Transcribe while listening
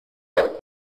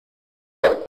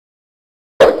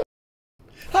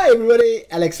Hi everybody,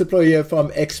 Alex Deploy here from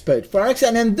Expert Forex,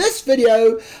 and in this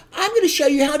video I'm going to show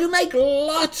you how to make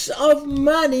lots of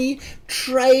money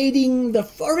trading the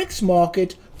Forex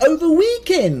market over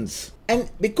weekends. And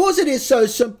because it is so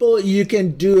simple, you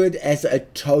can do it as a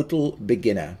total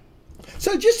beginner.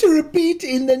 So just to repeat,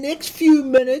 in the next few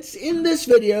minutes in this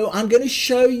video, I'm going to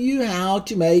show you how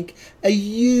to make a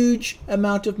huge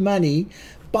amount of money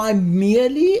by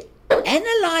merely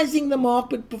analyzing the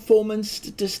market performance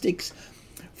statistics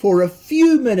for a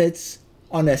few minutes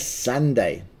on a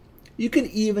Sunday. You can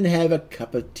even have a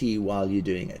cup of tea while you're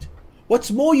doing it.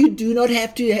 What's more, you do not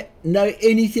have to know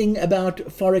anything about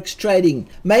Forex trading,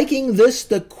 making this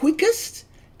the quickest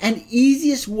and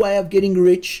easiest way of getting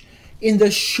rich in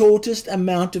the shortest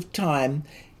amount of time,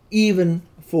 even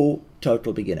for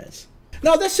total beginners.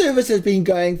 Now, this service has been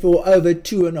going for over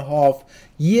 2.5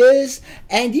 years,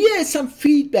 and here's some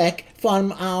feedback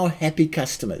from our happy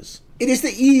customers. It is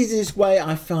the easiest way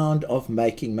I found of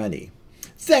making money.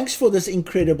 Thanks for this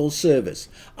incredible service.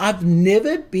 I've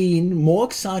never been more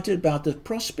excited about the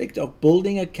prospect of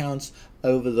building accounts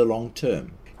over the long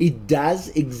term. It does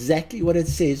exactly what it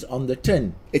says on the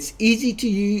tin. It's easy to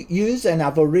use, and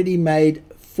I've already made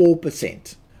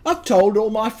 4%. I've told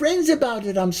all my friends about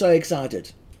it. I'm so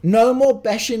excited. No more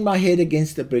bashing my head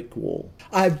against the brick wall.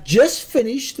 I've just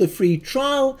finished the free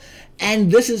trial,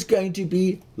 and this is going to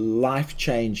be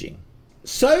life-changing.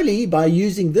 Solely by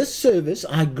using this service,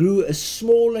 I grew a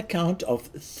small account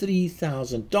of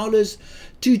 $3,000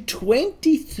 to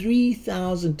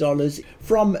 $23,000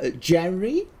 from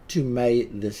January to May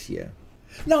this year.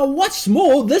 Now, what's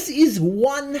more, this is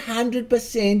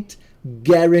 100%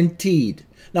 guaranteed.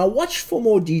 Now, watch for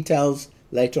more details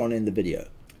later on in the video.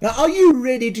 Now, are you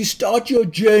ready to start your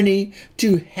journey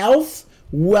to health,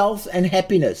 wealth, and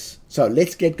happiness? So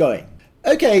let's get going.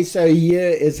 Okay, so here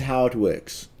is how it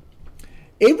works.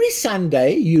 Every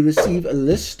Sunday, you receive a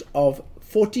list of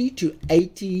 40 to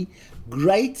 80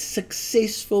 great,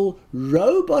 successful,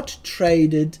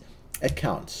 robot-traded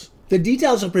accounts. The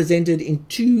details are presented in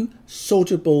 2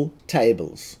 sortable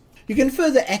tables. You can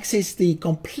further access the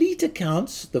complete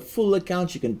accounts, the full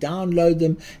accounts, you can download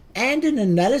them, and an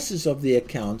analysis of the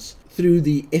accounts through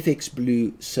the FX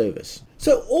Blue service.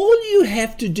 So all you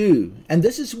have to do, and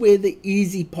this is where the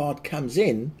easy part comes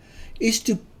in, is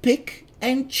to pick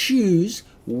and choose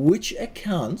which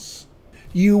accounts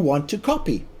you want to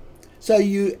copy. So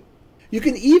you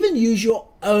can even use your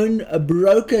own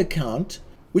broker account,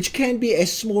 which can be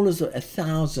as small as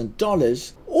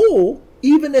 $1,000, or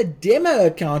even a demo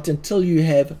account until you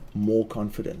have more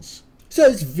confidence. So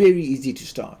it's very easy to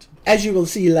start. As you will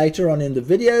see later on in the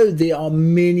video, there are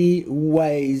many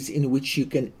ways in which you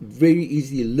can very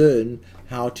easily learn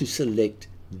how to select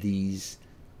these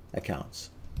accounts.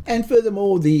 And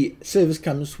furthermore, the service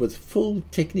comes with full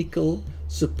technical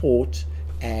support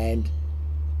and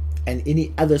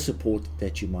any other support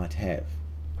that you might have.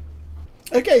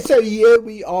 Okay, so here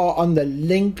we are on the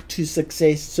link to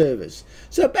success service.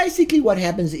 So basically what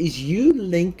happens is you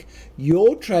link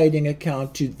your trading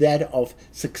account to that of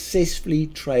successfully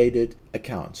traded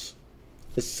accounts.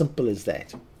 As simple as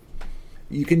that.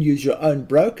 You can use your own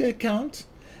broker account,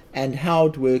 and how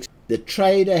it works. The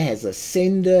trader has a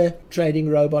sender trading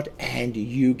robot, and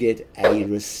you get a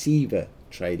receiver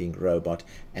trading robot,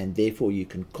 and therefore you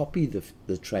can copy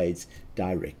the trades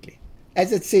directly.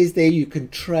 As it says there, you can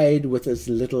trade with as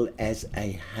little as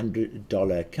a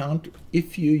 $100 account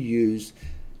if you use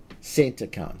cent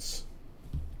accounts.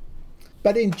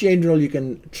 But in general, you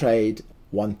can trade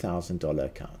 $1,000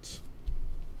 accounts.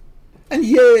 And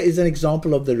here is an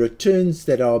example of the returns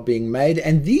that are being made.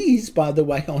 And these, by the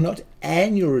way, are not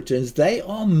annual returns. They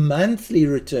are monthly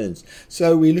returns.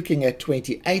 So we're looking at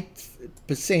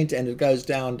 28%, and it goes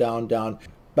down, down, down.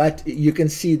 But you can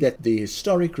see that the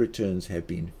historic returns have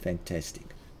been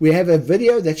fantastic. We have a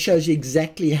video that shows you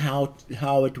exactly how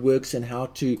it works and how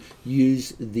to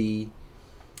use the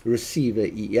receiver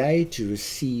EA to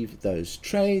receive those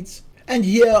trades. And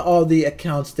here are the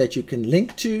accounts that you can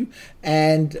link to,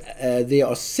 and there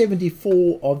are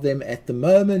 74 of them at the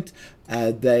moment.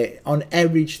 On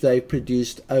average, they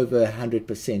produced over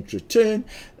 100% return.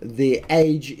 Their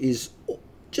age is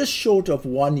just short of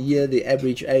 1 year, the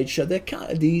average age. So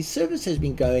the service has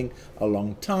been going a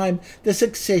long time. The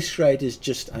success rate is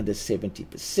just under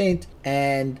 70%,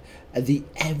 and the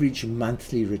average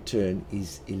monthly return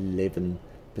is 11%.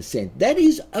 That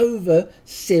is over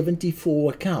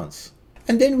 74 accounts.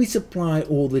 And then we supply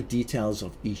all the details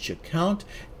of each account,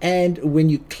 and when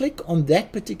you click on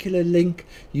that particular link,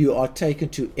 you are taken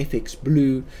to FX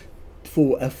Blue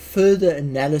for a further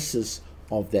analysis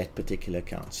of that particular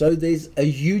account. So there's a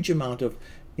huge amount of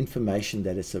information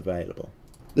that is available.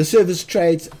 The service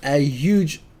trades a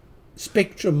huge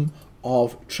spectrum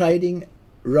of trading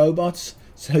robots,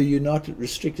 so you're not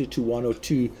restricted to one or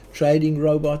two trading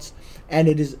robots, and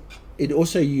it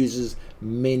also uses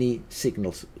many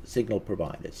signal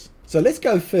providers. So let's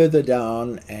go further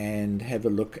down and have a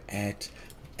look at,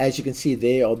 as you can see,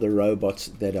 there are the robots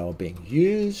that are being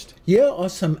used. Here are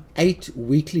some 8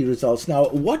 weekly results. Now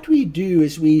what we do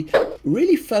is we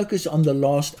really focus on the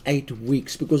last 8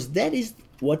 weeks, because that is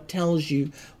what tells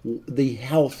you the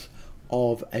health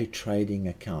of a trading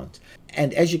account.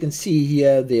 And as you can see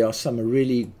here, there are some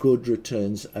really good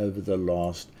returns over the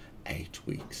last 8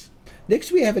 weeks.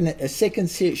 Next we have a second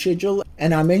schedule,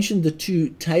 and I mentioned the 2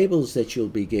 tables that you'll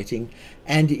be getting,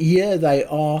 and here they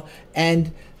are.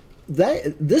 And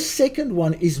this second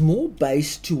one is more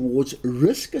based towards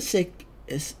risk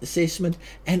assessment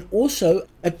and also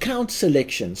account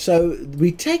selection. So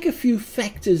we take a few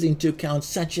factors into account,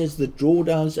 such as the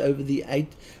drawdowns over the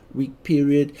 8-week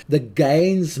period, the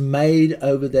gains made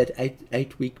over that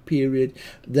 8-week period,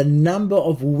 the number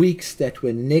of weeks that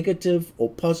were negative or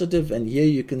positive. And here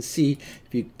you can see,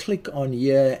 if you click on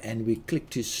here and we click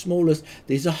to smallest,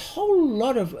 there's a whole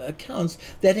lot of accounts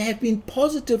that have been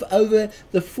positive over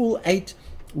the full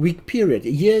 8-week period.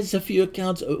 Here's a few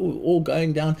accounts all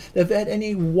going down. They've had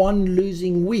only one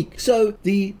losing week. So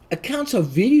the accounts are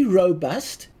very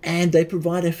robust, and they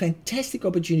provide a fantastic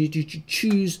opportunity to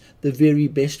choose the very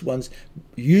best ones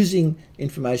using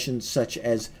information such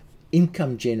as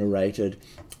income generated,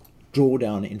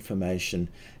 drawdown information,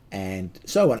 and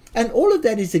so on. And all of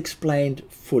that is explained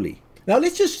fully. Now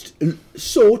let's just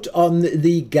sort on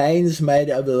the gains made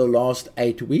over the last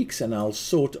 8 weeks, and I'll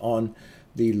sort on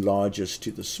the largest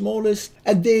to the smallest,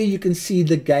 and there you can see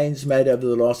the gains made over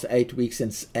the last 8 weeks,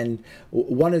 and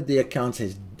one of the accounts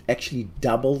has actually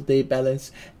doubled their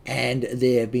balance, and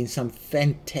there have been some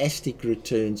fantastic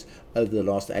returns over the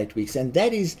last 8 weeks, and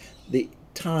that is the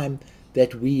time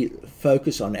that we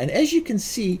focus on. And as you can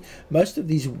see, most of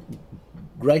these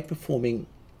great performing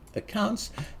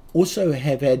accounts also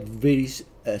have had very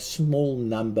small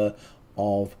number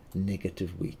of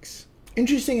negative weeks.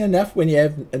 Interesting enough, when you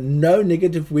have no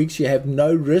negative weeks, you have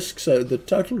no risk, so the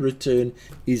total return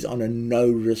is on a no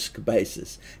risk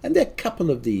basis. And there are a couple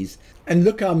of these, and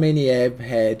look how many have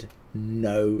had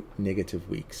no negative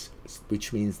weeks,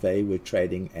 which means they were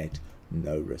trading at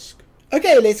no risk.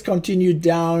 Okay, let's continue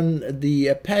down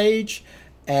the page,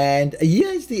 and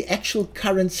here's the actual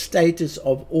current status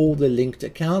of all the linked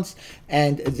accounts,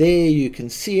 and there you can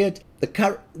see it.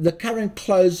 The current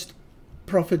closed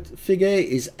profit figure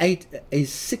is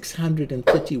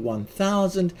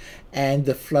 631,000, and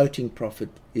the floating profit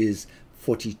is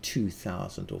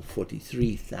 42,000 or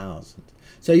 43,000.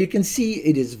 So you can see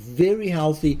it is very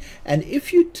healthy, and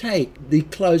if you take the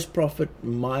closed profit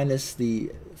minus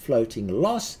the floating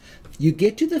loss, you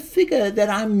get to the figure that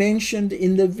I mentioned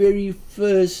in the very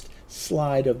first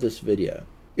slide of this video.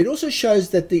 It also shows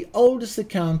that the oldest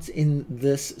accounts in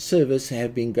this service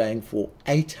have been going for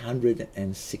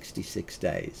 866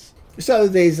 days. So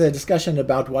there's a discussion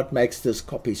about what makes this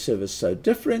copy service so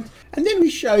different, and then we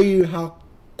show you how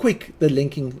quick the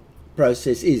linking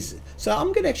process is. So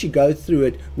I'm going to actually go through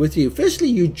it with you. Firstly,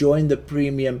 you join the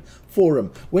premium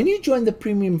forum. When you join the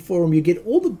premium forum, you get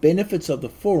all the benefits of the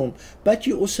forum, but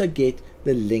you also get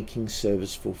the linking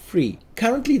service for free.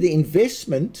 Currently, the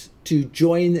investment to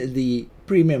join the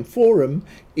premium forum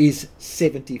is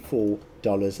 $74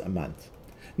 a month.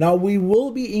 Now we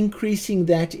will be increasing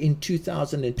that in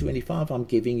 2025. I'm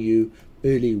giving you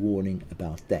early warning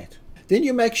about that. Then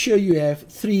you make sure you have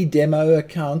 3 demo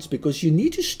accounts, because you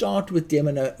need to start with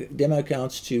demo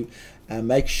accounts to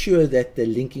make sure that the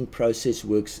linking process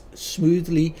works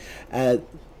smoothly.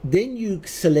 Then you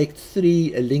select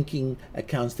 3 linking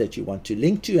accounts that you want to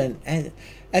link to, and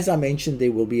as I mentioned,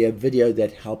 there will be a video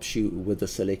that helps you with the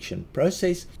selection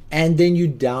process. And then you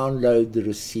download the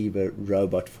receiver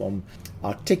robot from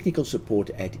our technical support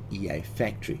at EA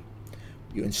Factory.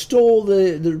 You install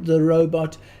the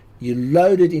robot, you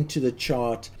load it into the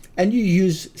chart, and you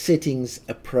use settings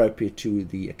appropriate to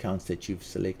the accounts that you've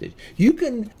selected. You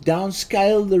can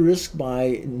downscale the risk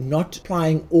by not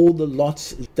applying all the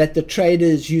lots that the trader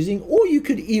is using, or you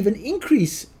could even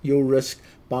increase your risk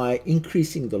by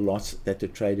increasing the lots that the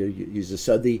trader uses.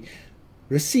 So the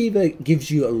receiver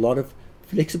gives you a lot of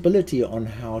flexibility on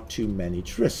how to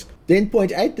manage risk. Then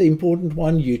point 8, the important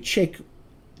one, you check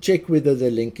whether the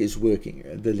link is working.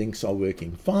 The links are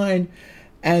working fine,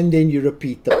 and then you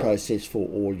repeat the process for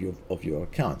all of your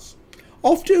accounts.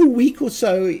 After a week or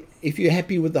so, if you're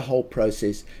happy with the whole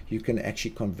process, you can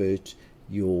actually convert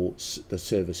the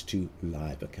service to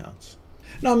live accounts.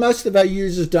 Now, most of our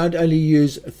users don't only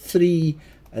use 3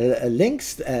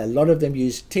 links. A lot of them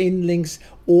use 10 links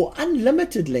or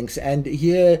unlimited links, and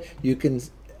here you can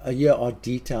here are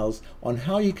details on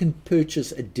how you can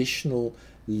purchase additional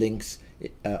links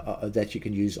that you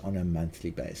can use on a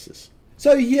monthly basis.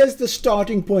 So here's the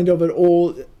starting point of it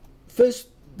all.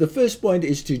 The first point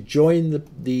is to join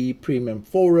the premium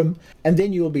forum, and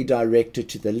then you'll be directed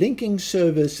to the linking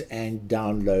service and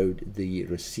download the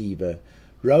receiver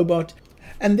robot.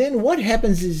 And then what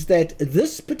happens is that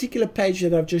this particular page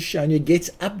that I've just shown you gets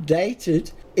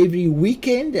updated every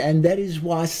weekend, and that is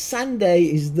why Sunday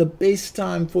is the best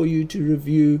time for you to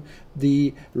review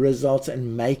the results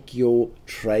and make your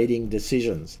trading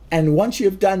decisions. And once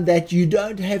you've done that, you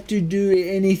don't have to do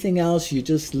anything else. You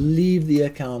just leave the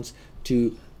accounts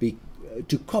to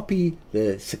copy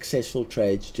the successful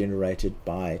trades generated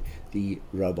by the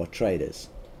robot traders.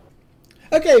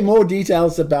 Okay, more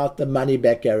details about the money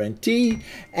back guarantee,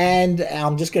 and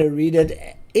I'm just going to read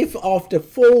it. If after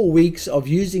 4 weeks of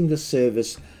using the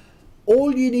service,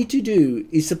 all you need to do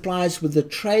is supply us with the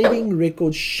trading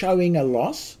record showing a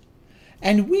loss,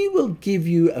 and we will give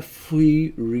you a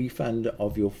free refund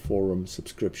of your forum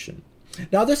subscription.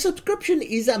 Now, the subscription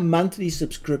is a monthly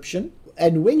subscription,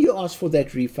 and when you ask for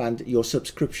that refund, your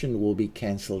subscription will be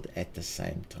cancelled at the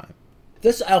same time.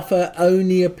 This offer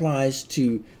only applies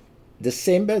to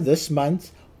December, this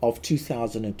month of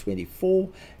 2024,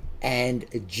 and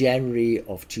January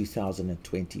of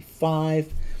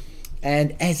 2025.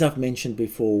 And as I've mentioned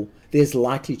before, there's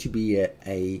likely to be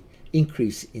a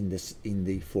increase in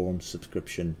the forum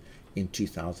subscription in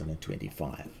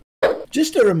 2025.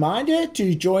 Just a reminder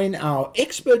to join our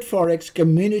expert Forex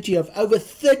community of over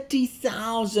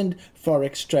 30,000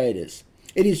 Forex traders.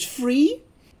 It is free,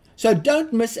 so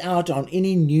don't miss out on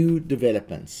any new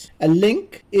developments. A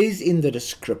link is in the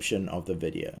description of the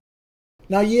video.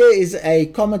 Now here is a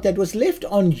comment that was left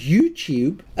on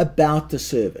YouTube about the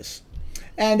service.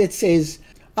 And it says,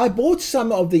 I bought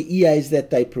some of the EAs that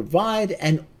they provide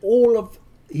and all of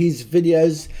his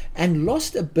videos and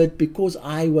lost a bit because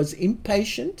I was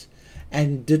impatient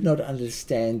and did not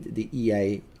understand the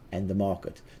EA and the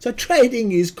market. So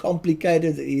trading is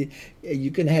complicated.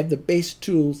 You can have the best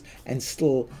tools and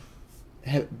still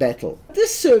battle.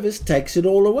 This service takes it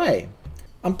all away.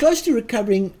 I'm close to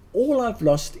recovering all I've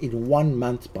lost in 1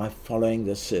 month by following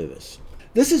this service.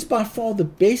 This is by far the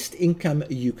best income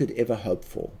you could ever hope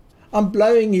for. I'm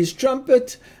blowing his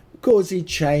trumpet because he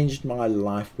changed my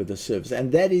life with the service,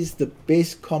 and that is the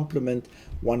best compliment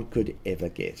one could ever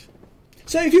get.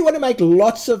 So if you want to make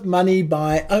lots of money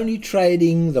by only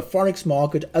trading the Forex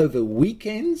market over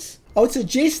weekends, I would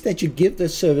suggest that you give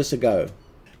this service a go.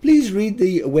 Please read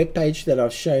the webpage that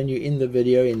I've shown you in the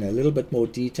video in a little bit more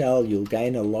detail. You'll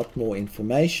gain a lot more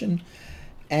information.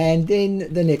 And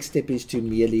then the next step is to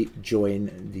merely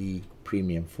join the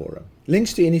premium forum.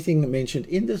 Links to anything mentioned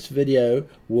in this video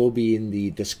will be in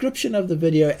the description of the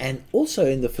video and also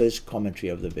in the first commentary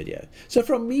of the video. So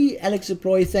from me, Alex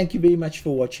Aproy, thank you very much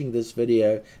for watching this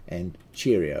video, and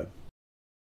cheerio.